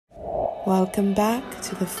Welcome back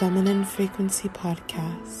to the Feminine Frequency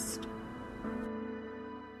Podcast.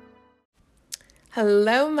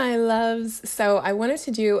 Hello, my loves. So I wanted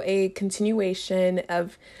to do a continuation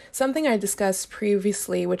of something I discussed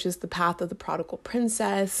previously, which is the path of the prodigal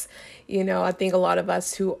princess. I think a lot of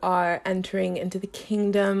us who are entering into the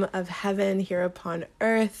kingdom of heaven here upon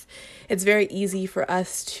earth, it's very easy for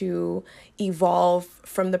us to evolve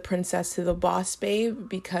from the princess to the boss babe,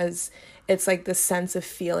 because it's like the sense of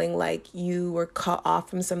feeling like you were cut off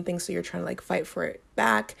from something, so you're trying to fight for it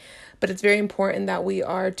back. But it's very important that we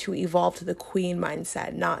are to evolve to the queen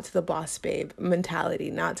mindset, not to the boss babe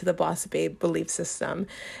mentality, not to the boss babe belief system.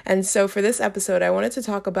 And so for this episode, I wanted to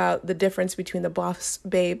talk about the difference between the boss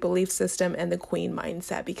babe belief system and the queen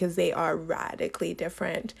mindset, because they are radically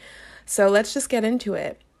different. So let's just get into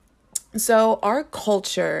it. So our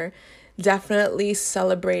culture definitely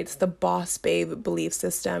celebrates the boss babe belief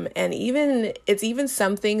system, and it's even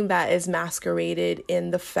something that is masqueraded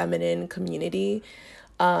in the feminine community,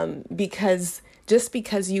 because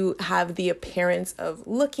you have the appearance of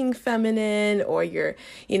looking feminine, or you're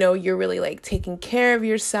really taking care of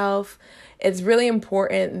yourself, it's really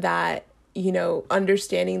important that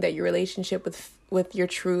understanding that your relationship with your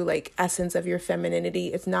true essence of your femininity,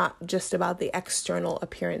 it's not just about the external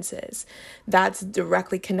appearances. That's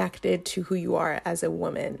directly connected to who you are as a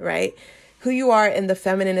woman, right? Who you are in the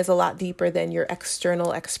feminine is a lot deeper than your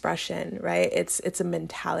external expression, right? It's a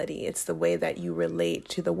mentality. It's the way that you relate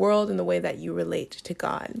to the world and the way that you relate to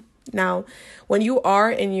God. Now, when you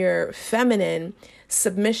are in your feminine,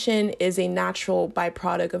 submission is a natural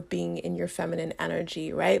byproduct of being in your feminine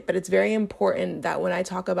energy, right? But it's very important that when I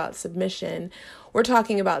talk about submission, we're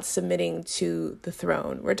talking about submitting to the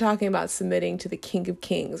throne. We're talking about submitting to the King of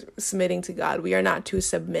Kings, submitting to God. We are not to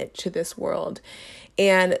submit to this world.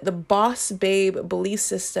 And the boss babe belief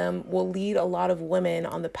system will lead a lot of women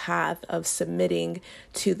on the path of submitting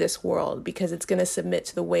to this world, because it's going to submit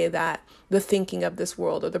to the way that the thinking of this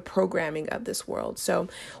world or the programming of this world. So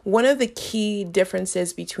one of the key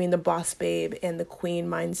differences between the boss babe and the queen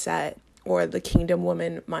mindset, or the kingdom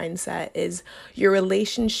woman mindset, is your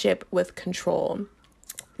relationship with control.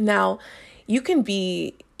 Now, you can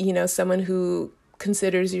be, someone who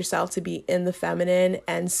considers yourself to be in the feminine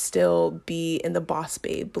and still be in the boss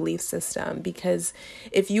babe belief system, because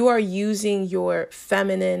if you are using your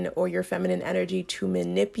feminine or your feminine energy to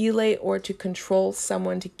manipulate or to control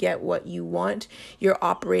someone to get what you want, you're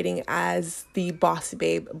operating as the boss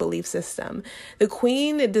babe belief system. The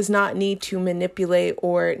queen does not need to manipulate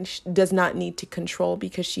or does not need to control,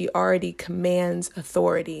 because she already commands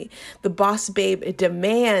authority. The boss babe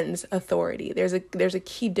demands authority. There's a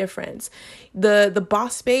key difference. The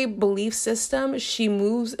boss babe belief system, she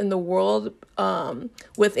moves in the world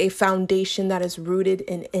with a foundation that is rooted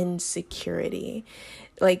in insecurity.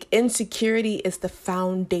 Insecurity is the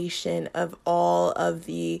foundation of all of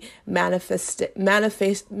the manifestation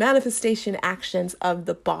actions of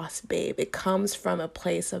the boss babe. It comes from a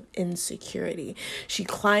place of insecurity. She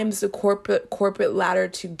climbs the corporate ladder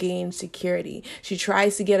to gain security. She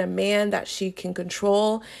tries to get a man that she can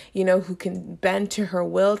control, who can bend to her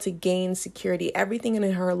will to gain security. Everything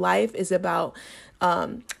in her life is about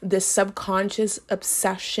this subconscious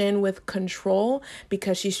obsession with control,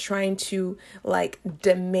 because she's trying to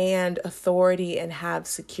demand authority and have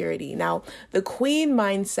security. Now, the queen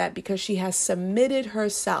mindset, because she has submitted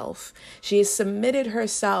herself to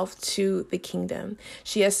the kingdom.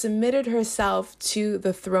 She has submitted herself to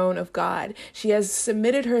the throne of God. She has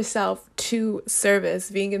submitted herself to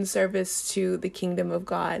service, being in service to the kingdom of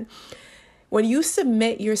God. When you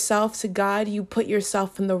submit yourself to God, you put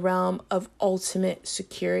yourself in the realm of ultimate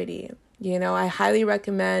security. I highly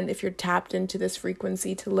recommend, if you're tapped into this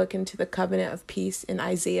frequency, to look into the covenant of peace in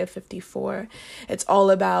Isaiah 54. It's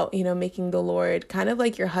all about, making the Lord kind of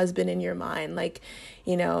like your husband in your mind, and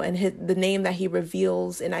the name that he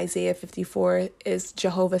reveals in Isaiah 54 is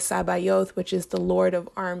Jehovah Sabaoth, which is the Lord of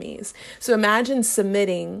armies. So imagine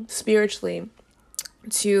submitting spiritually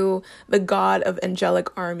to the God of angelic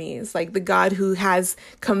armies, the God who has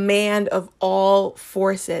command of all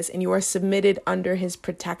forces, and you are submitted under his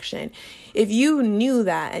protection. If you knew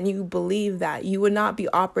that and you believe that, you would not be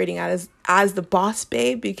operating as the boss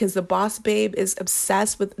babe, because the boss babe is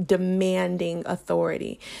obsessed with demanding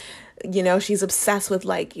authority. She's obsessed with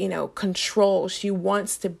control. She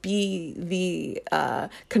wants to be the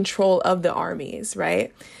control of the armies,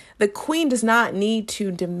 right? The queen does not need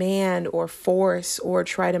to demand or force or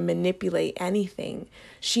try to manipulate anything.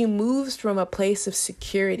 She moves from a place of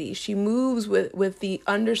security. She moves with the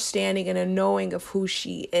understanding and a knowing of who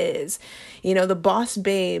she is. The boss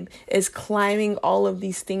babe is climbing all of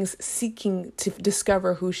these things, seeking to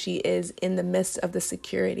discover who she is in the midst of the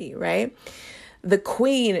security, right? The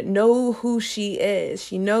queen knows who she is.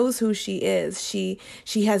 She knows who she is. She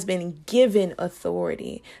has been given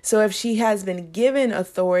authority. So if she has been given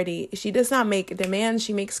authority, she does not make demands,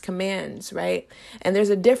 she makes commands, right? And there's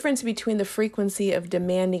a difference between the frequency of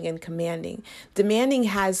demanding and commanding. Demanding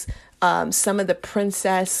has some of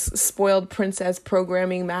the spoiled princess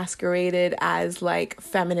programming masqueraded as like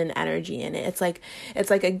feminine energy in it. It's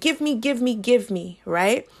like a give me,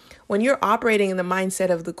 right? When you're operating in the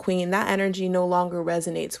mindset of the queen, that energy no longer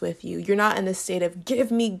resonates with you. You're not in the state of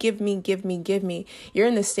give me. You're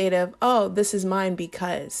in the state of, oh, this is mine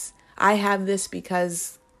because I have this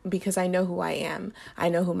because I know who I am. I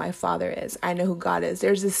know who my father is. I know who God is.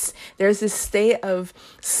 There's this state of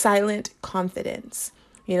silent confidence.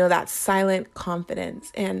 That silent confidence.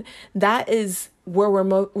 And that is where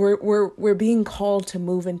we're being called to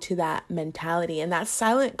move into that mentality. And that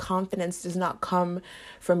silent confidence does not come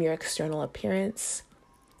from your external appearance.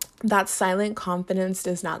 That silent confidence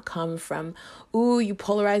does not come from, you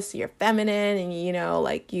polarize to your feminine and,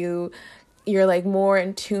 like you're like more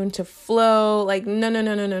in tune to flow. Like,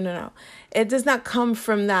 no. It does not come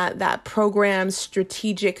from that programmed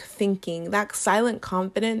strategic thinking. That silent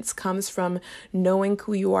confidence comes from knowing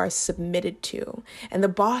who you are submitted to. And the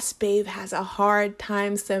boss babe has a hard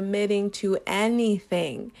time submitting to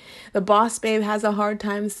anything. The boss babe has a hard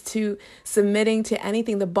time submitting to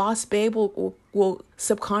anything. The boss babe will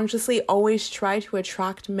subconsciously always try to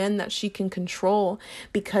attract men that she can control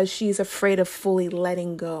because she's afraid of fully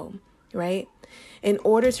letting go, right? In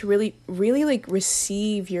order to really like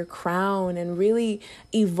receive your crown and really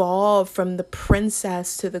evolve from the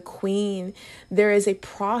princess to the queen, there is a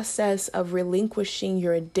process of relinquishing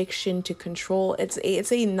your addiction to control. It's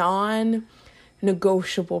a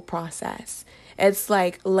non-negotiable process. It's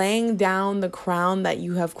like laying down the crown that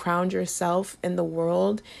you have crowned yourself in the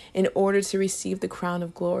world in order to receive the crown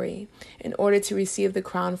of glory, in order to receive the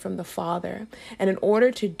crown from the Father. And in order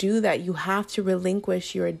to do that, you have to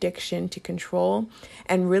relinquish your addiction to control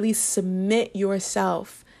and really submit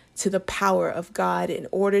yourself to the power of God in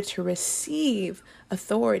order to receive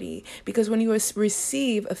authority. Because when you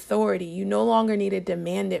receive authority, you no longer need to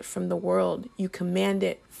demand it from the world. You command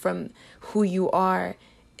it from who you are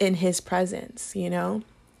in his presence,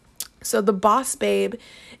 So the boss babe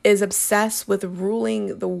is obsessed with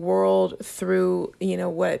ruling the world through,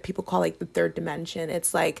 what people call like the third dimension.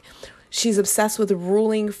 It's like she's obsessed with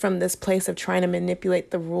ruling from this place of trying to manipulate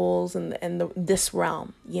the rules and this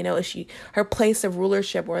realm. Her place of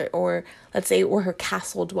rulership or let's say where her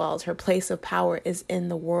castle dwells, her place of power is in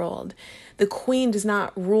the world. The queen does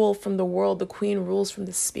not rule from the world. The queen rules from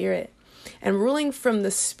the spirit. And ruling from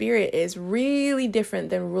the spirit is really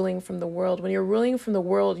different than ruling from the world. When you're ruling from the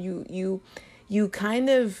world, you kind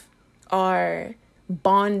of are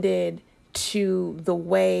bonded to the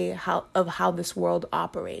way how this world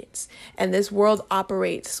operates. And this world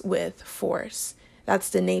operates with force.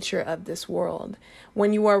 That's the nature of this world.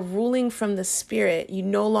 When you are ruling from the spirit, you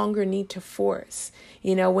no longer need to force.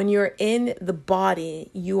 When you're in the body,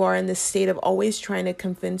 you are in the state of always trying to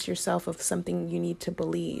convince yourself of something you need to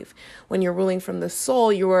believe. When you're ruling from the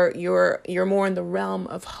soul, you're more in the realm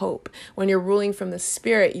of hope. When you're ruling from the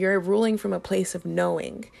spirit, you're ruling from a place of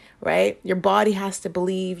knowing, right? Your body has to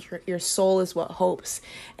believe, your soul is what hopes,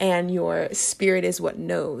 and your spirit is what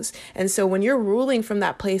knows. And so when you're ruling from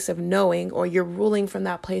that place of knowing, or you're ruling from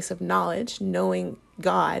that place of knowledge, knowing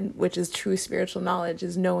God, which is true spiritual knowledge,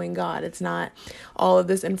 is knowing God. It's not all of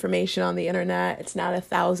this information on the internet. It's not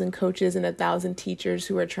 1,000 coaches and 1,000 teachers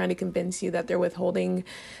who are trying to convince you that they're withholding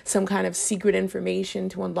some kind of secret information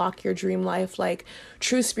to unlock your dream life. Like,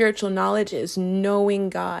 true spiritual knowledge is knowing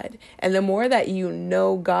God. And the more that you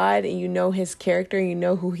know God and you know his character, you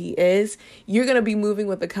know who he is, you're going to be moving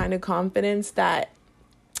with the kind of confidence that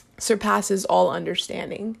surpasses all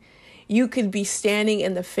understanding. You could be standing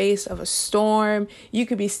in the face of a storm. You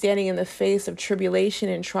could be standing in the face of tribulation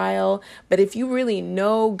and trial. But if you really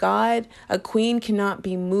know God, a queen cannot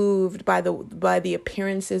be moved by the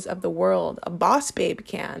appearances of the world. A boss babe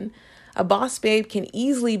can. A boss babe can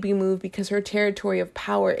easily be moved because her territory of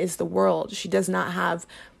power is the world. She does not have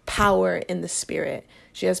power in the spirit.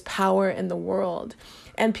 She has power in the world.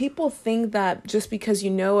 And people think that just because you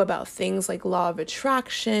know about things like law of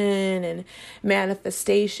attraction and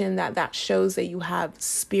manifestation, that shows that you have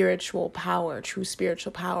spiritual power, true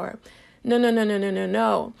spiritual power.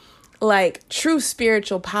 No. Like, true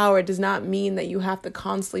spiritual power does not mean that you have to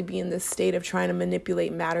constantly be in this state of trying to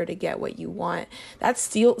manipulate matter to get what you want. That's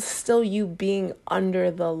still you being under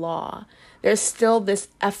the law. There's still this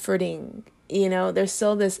efforting. There's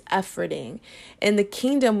still this efforting. In the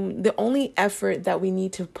kingdom, the only effort that we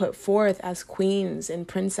need to put forth as queens and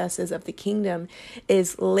princesses of the kingdom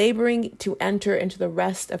is laboring to enter into the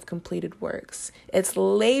rest of completed works. It's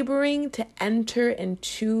laboring to enter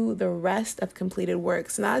into the rest of completed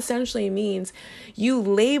works. And that essentially means you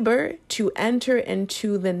labor to enter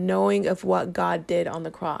into the knowing of what God did on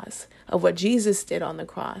the cross, of what Jesus did on the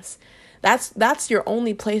cross. That's your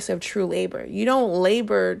only place of true labor. You don't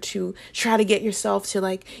labor to try to get yourself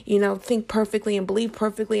to think perfectly and believe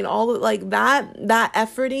perfectly and all that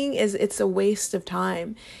efforting it's a waste of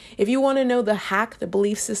time. If you want to know the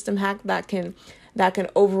belief system hack that can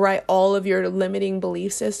overwrite all of your limiting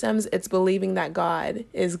belief systems, it's believing that God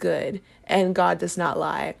is good and God does not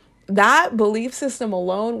lie. That belief system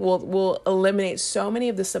alone will eliminate so many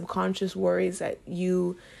of the subconscious worries that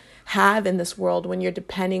you have in this world when you're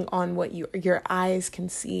depending on what your eyes can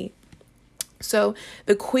see. So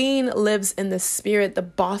the queen lives in the spirit. The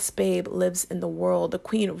boss babe lives in the world. The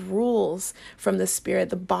queen rules from the spirit.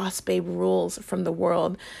 The boss babe rules from the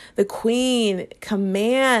world. The queen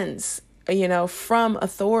commands, from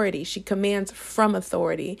authority. She commands from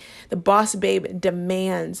authority. The boss babe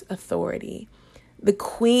demands authority. The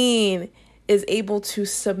queen is able to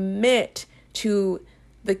submit to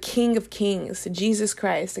the King of Kings, to Jesus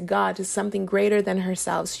Christ, to God, to something greater than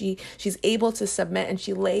herself. She's able to submit, and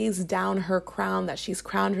she lays down her crown that she's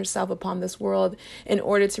crowned herself upon this world in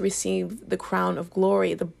order to receive the crown of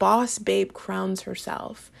glory. The boss babe crowns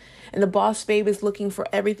herself. And the boss babe is looking for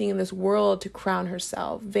everything in this world to crown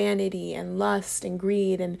herself. Vanity and lust and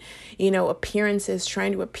greed and, appearances,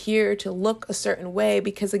 trying to appear to look a certain way.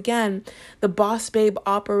 Because again, the boss babe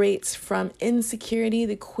operates from insecurity.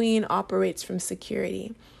 The queen operates from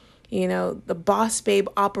security. The boss babe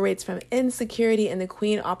operates from insecurity and the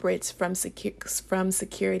queen operates from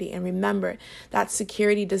security. And remember, that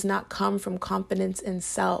security does not come from confidence in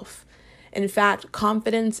self. In fact,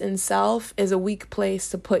 confidence in self is a weak place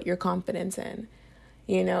to put your confidence in.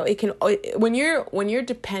 It can, when you're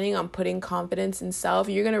depending on putting confidence in self,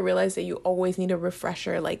 you're going to realize that you always need a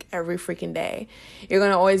refresher every freaking day. You're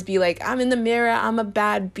going to always be I'm in the mirror, I'm a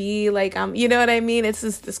bad bee, you know what I mean? It's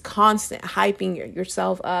this constant hyping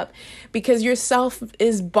yourself up because your self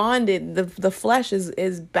is bonded. The flesh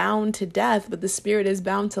is bound to death, but the spirit is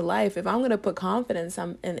bound to life. If I'm going to put confidence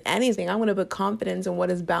in anything, I'm going to put confidence in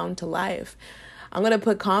what is bound to life. I'm going to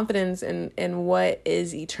put confidence in what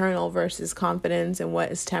is eternal versus confidence in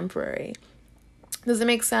what is temporary. Does it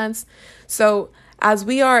make sense? So as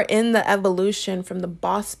we are in the evolution from the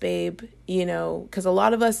boss babe, because a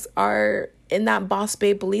lot of us are in that boss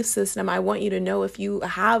babe belief system, I want you to know if you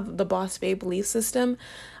have the boss babe belief system,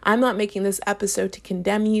 I'm not making this episode to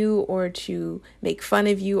condemn you or to make fun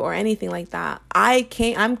of you or anything like that.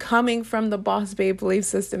 I'm coming from the boss babe belief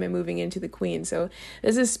system and moving into the queen. So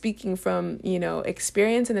this is speaking from,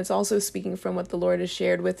 experience, and it's also speaking from what the Lord has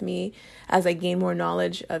shared with me as I gain more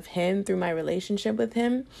knowledge of him through my relationship with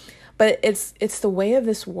him. But it's the way of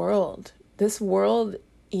this world. This world,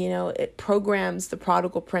 it programs the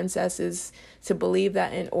prodigal princesses to believe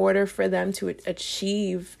that in order for them to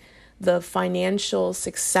achieve the financial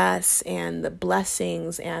success and the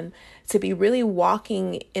blessings and to be really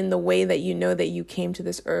walking in the way that that you came to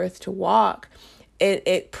this earth to walk,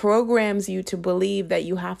 it programs you to believe that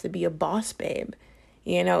you have to be a boss babe,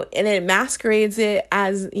 and it masquerades it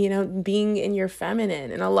as, being in your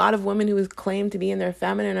feminine. And a lot of women who claim to be in their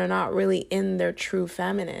feminine are not really in their true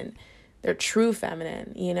feminine. Their true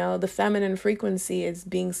feminine, the feminine frequency is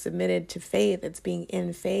being submitted to faith. It's being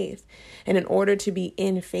in faith. And in order to be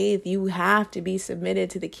in faith, you have to be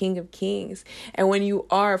submitted to the King of Kings. And when you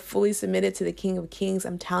are fully submitted to the King of Kings,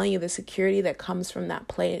 I'm telling you, the security that comes from that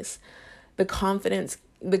place, the confidence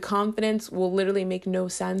will literally make no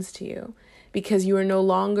sense to you. Because you are no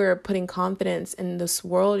longer putting confidence in this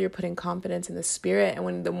world, you're putting confidence in the spirit.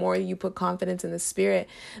 And the more you put confidence in the spirit,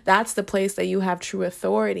 that's the place that you have true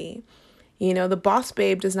authority. The boss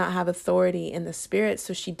babe does not have authority in the spirit,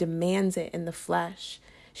 so she demands it in the flesh.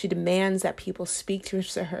 She demands that people speak to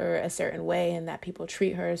her a certain way and that people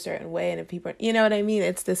treat her a certain way. And if people, what I mean?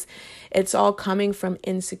 It's all coming from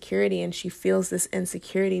insecurity, and she feels this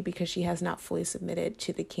insecurity because she has not fully submitted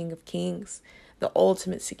to the King of Kings, the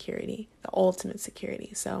ultimate security.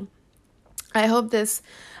 So I hope this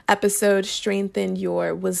episode strengthened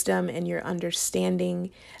your wisdom and your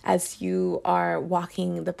understanding as you are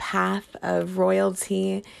walking the path of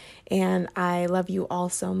royalty. And I love you all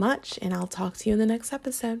so much, and I'll talk to you in the next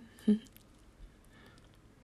episode.